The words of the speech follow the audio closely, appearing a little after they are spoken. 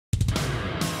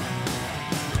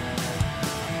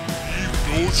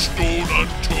stone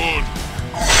unturned.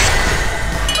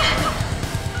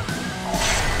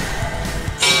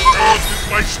 Earth is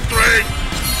my strength.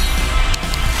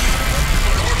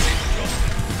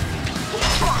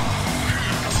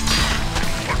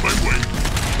 On my way.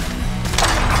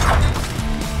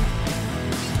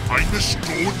 Find the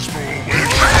stones throw away.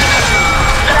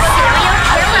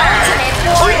 Ultimate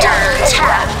order.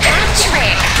 Tap.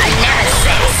 Patrick.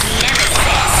 Nemesis.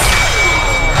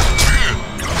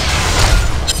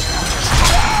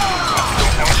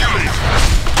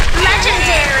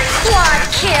 Legendary quad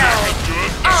kill.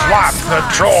 Swap the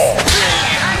troll.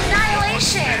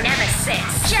 Annihilation.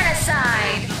 Nemesis.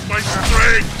 Genocide. My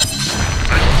strength.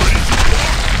 I'm ready to go.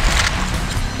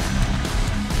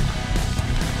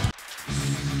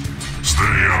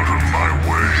 Stay out of my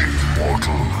way,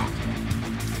 mortal.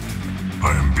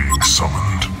 I am being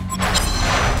summoned.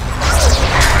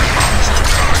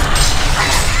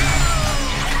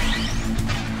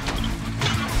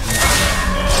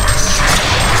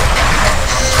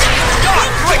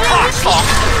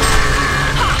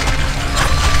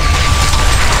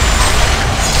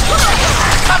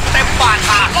ถ้าเต็มบาท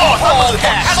าโอ้โหแ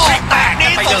ค่ตกแตกนี่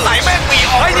สงสัยแม่งมี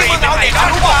ออกรีดเอาเด็กอ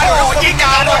นุบาลโดนยิงก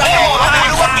าโดนโอ้ไม่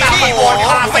รู้ว่ากี่โวนพ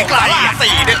าไปไกล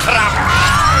สี่ด้วยครับ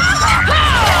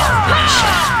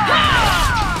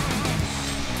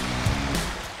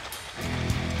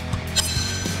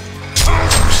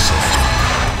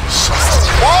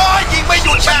โอ้ยยิงไม่ห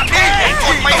ยุดแบบนี้ค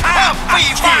นไม่ห้ามปี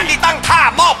ฟ้าที่ตั้งท่า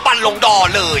มอบปันลงดอ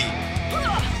เลย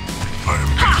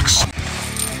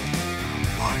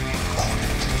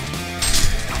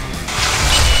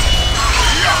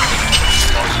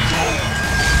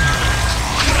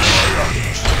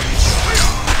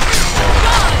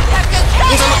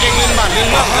มึงจะมาเก่งเงินบาทเงิน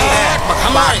เมืองแท้บักท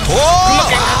ำไมโอ้มึงมา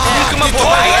เก่งมึงคือมาโผล่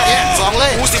ไปสองเล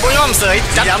ยกูสิบ่ยอมเสย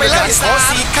จัดไปเลยโซ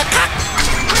ซีคัก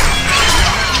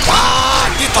ว้า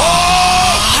ที่ต่อ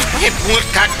เห็ดหุด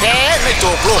คักแท้ไม่โจ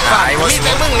กโลกตายวะมีแ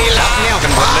ต่มึงนี่รับแนวกั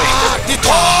นหมดเลยที่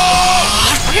ต่อ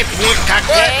เห็ดหุดคัก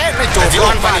แท้ไม่โจกโล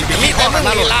กตายวะมีแต่มึง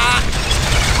นี่ละ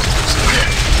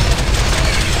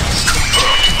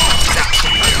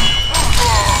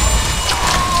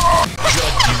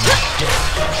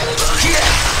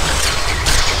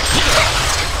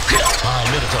My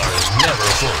Minotaur is never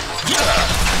full.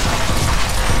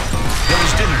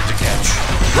 There's dinner to catch.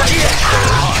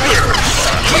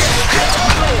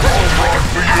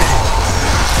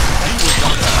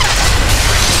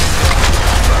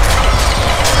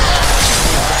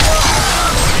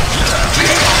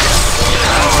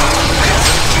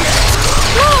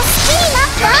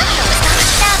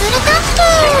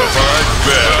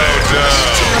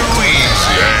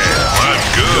 I'm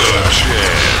good.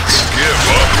 Chance. Give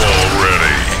up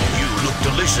already. You look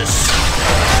delicious.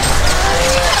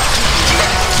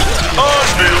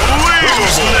 Unbelievable.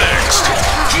 Who's next?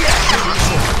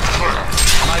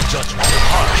 My judgment is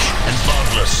harsh and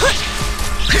boundless.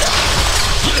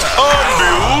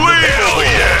 Unbelievable.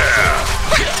 Yeah.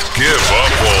 Give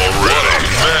up already.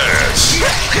 Mess.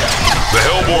 The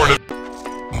Hellborn.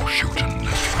 Oh, shooting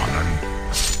this running.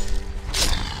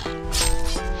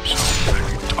 So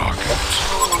many targets.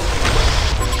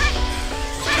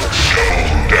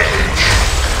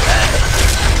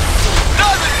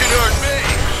 Nothing can hurt me.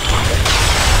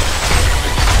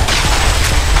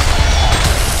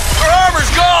 Your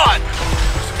armor's gone.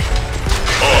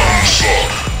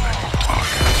 Onslaught.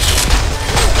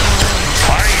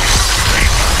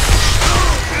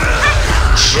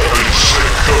 Seven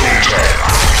sick contact.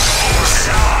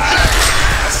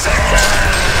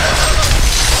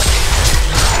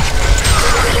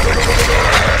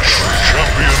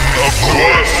 Champion of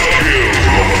quad kill.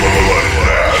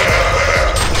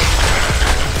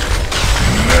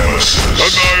 Nemesis.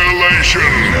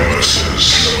 Annihilation. Nemesis.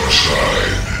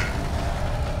 Genocide.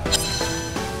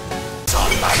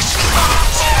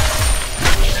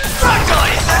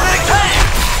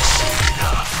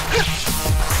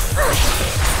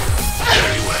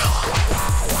 Very well.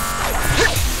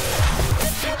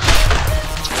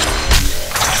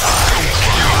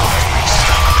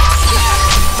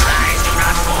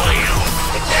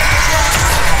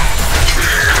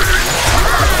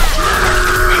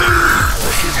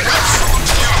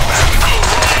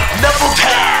 Double tap.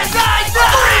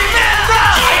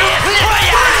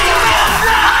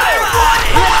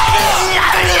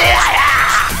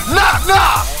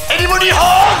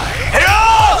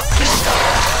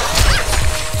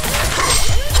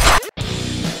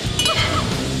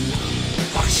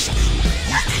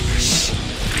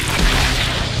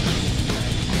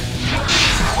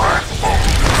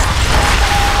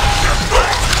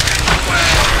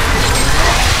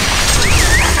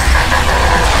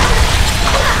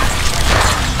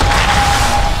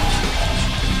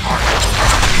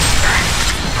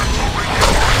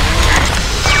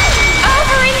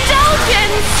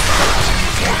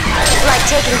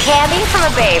 Like taking candy from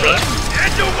a baby.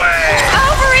 Get away!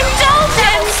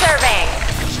 Overindulgence! Serving.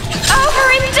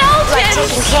 Overindulgence! Like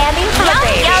taking candy from a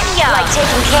baby. Like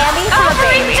taking candy from a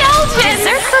baby. Overindulgence!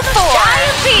 Dessert for 4.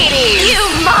 Diabetes! You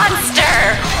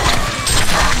monster!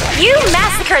 You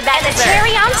massacred that and the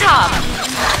cherry on top.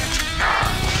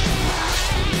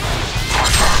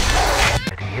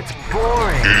 It's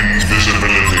boring.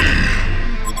 Invisibility.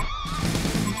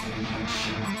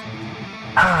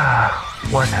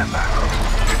 Whatever.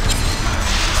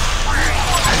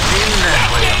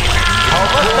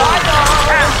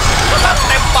เ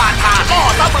ต็มบาดขาล่อ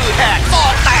ซะมือแหกซอ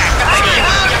นแตกกันเลย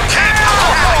แค่โอ้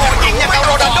โหยิงอย่างกับโร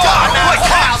นัลโดด้วยแ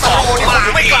ค่สโลว์มา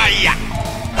ไม่ไกลอ่ะ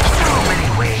So many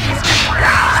ways to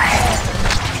die.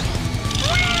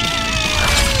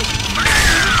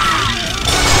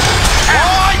 โอ้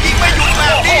ยยิงไม่หยุดแบ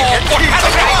บนี้กด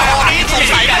แค่ตรงนี้สง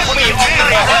สัยมันมีออกเล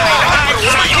ย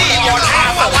สีที่บอลแท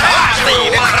บว่าสี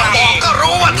เนี่ยกระบอกก็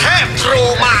รู้ว่าเทพทรู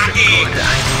มาอีก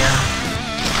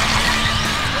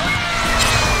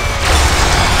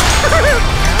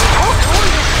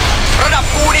ระดับ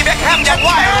กูนี่แบ็คแฮมยังไหว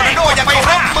โรนัลโดยังไป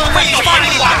รบมือไม่ฟัน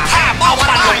หวังแทบเป้ามัน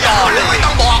ลอยต่อเลยต้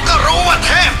องบอกก็รู้ว่าเ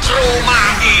ทพทรูมา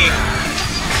อีก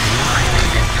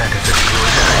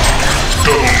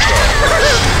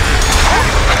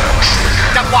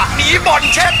จังหวะนี้บอล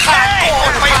เช็ดขาดโก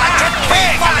นไปหลังเช็ดเพ่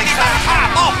กันเลยครับท่า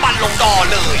ป้อมปั่นลงดอ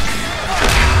เลย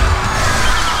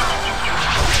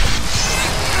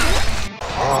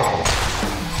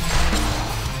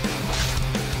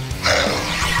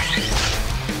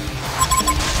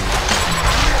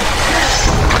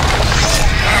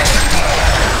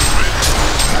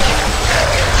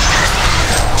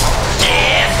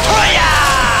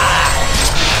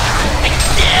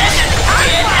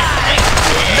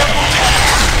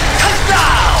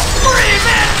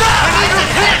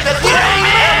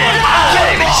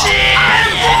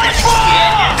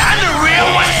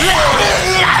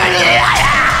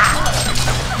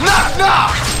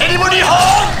Anybody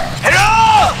home?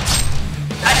 Hello?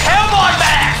 A HoN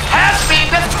bag has been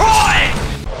destroyed!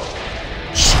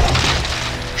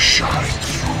 Shine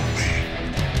through me.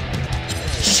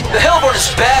 The Hellborn is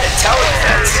bad at tower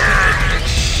defense.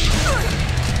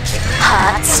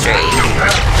 Hot streak.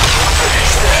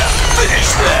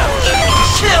 Finish them!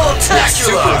 Kill Tacula!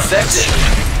 Super effective.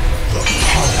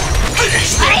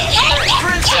 Finish them!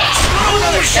 Princess!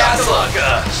 Another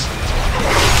Shazlaka!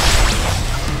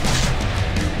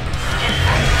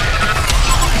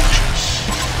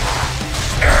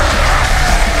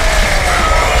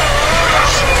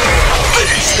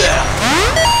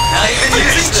 Not even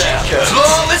using them.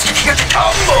 Flawless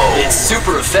combo. It's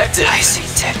super effective. I see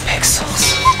 10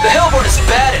 pixels. The Hellborn is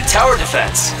bad at tower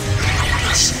defense.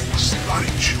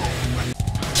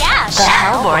 Yeah, the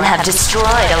Hellborn have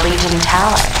destroyed a Legion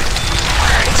tower.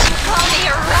 Call me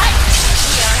right.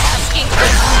 You're asking for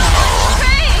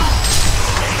praise.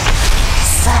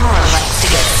 Someone likes to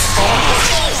get spanked.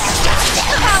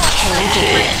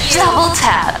 Kinky. Double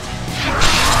tap.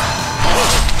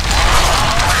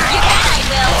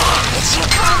 You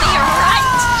call me right?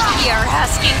 You're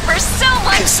asking for so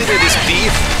much. Consider this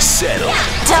beef settled.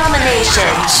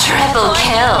 Domination, triple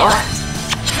kill.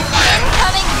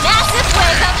 Incoming massive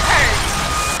wave of hurt.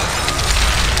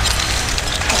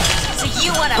 So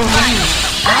you wanna fight?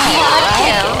 I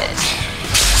like it.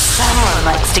 Someone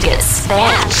likes to get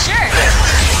spanked. Yeah, sure.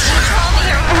 You call me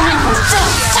right?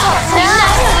 Don't stop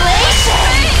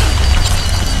Annihilation.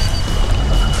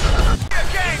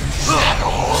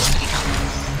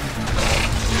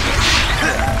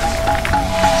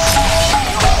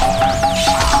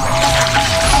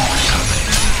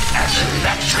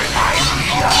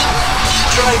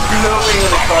 Try blowing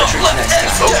the cartridge next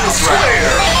time. Bonus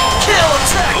round. Kill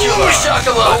Tacula!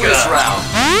 Shakalaka! Bonus round.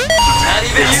 Not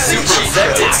even using super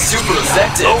effective. Super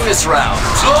effective. Bonus round.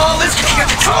 Flawless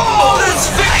combo! That's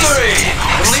victory!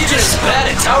 The Legion is bad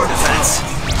at tower defense.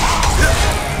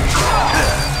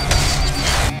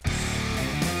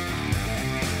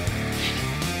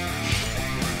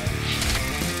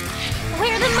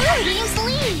 Where the Moonbeams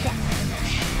lead.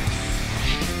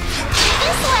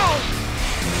 This way.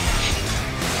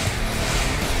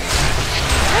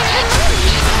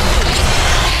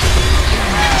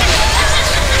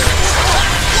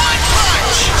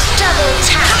 Double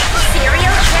tap,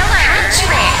 serial killer,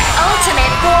 trick,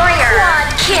 ultimate warrior, quad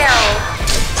kill,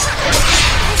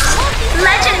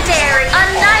 legendary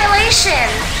annihilation,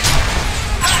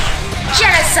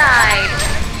 genocide.